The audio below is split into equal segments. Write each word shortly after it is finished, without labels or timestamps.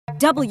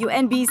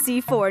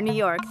WNBC4 New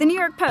York, the New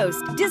York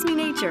Post, Disney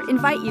Nature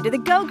invite you to the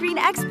Go Green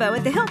Expo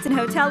at the Hilton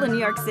Hotel in New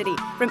York City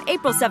from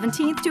April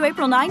 17th to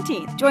April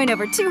 19th. Join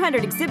over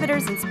 200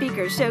 exhibitors and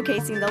speakers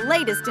showcasing the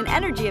latest in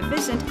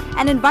energy-efficient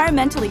and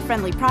environmentally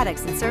friendly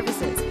products and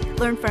services.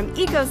 Learn from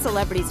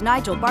eco-celebrities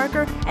Nigel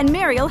Barker and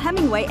Mariel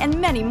Hemingway and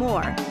many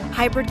more.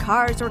 Hybrid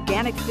cars,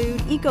 organic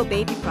food,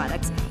 eco-baby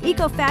products,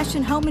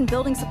 eco-fashion, home and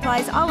building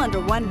supplies all under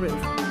one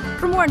roof.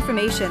 For more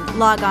information,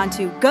 log on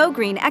to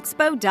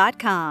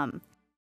gogreenexpo.com.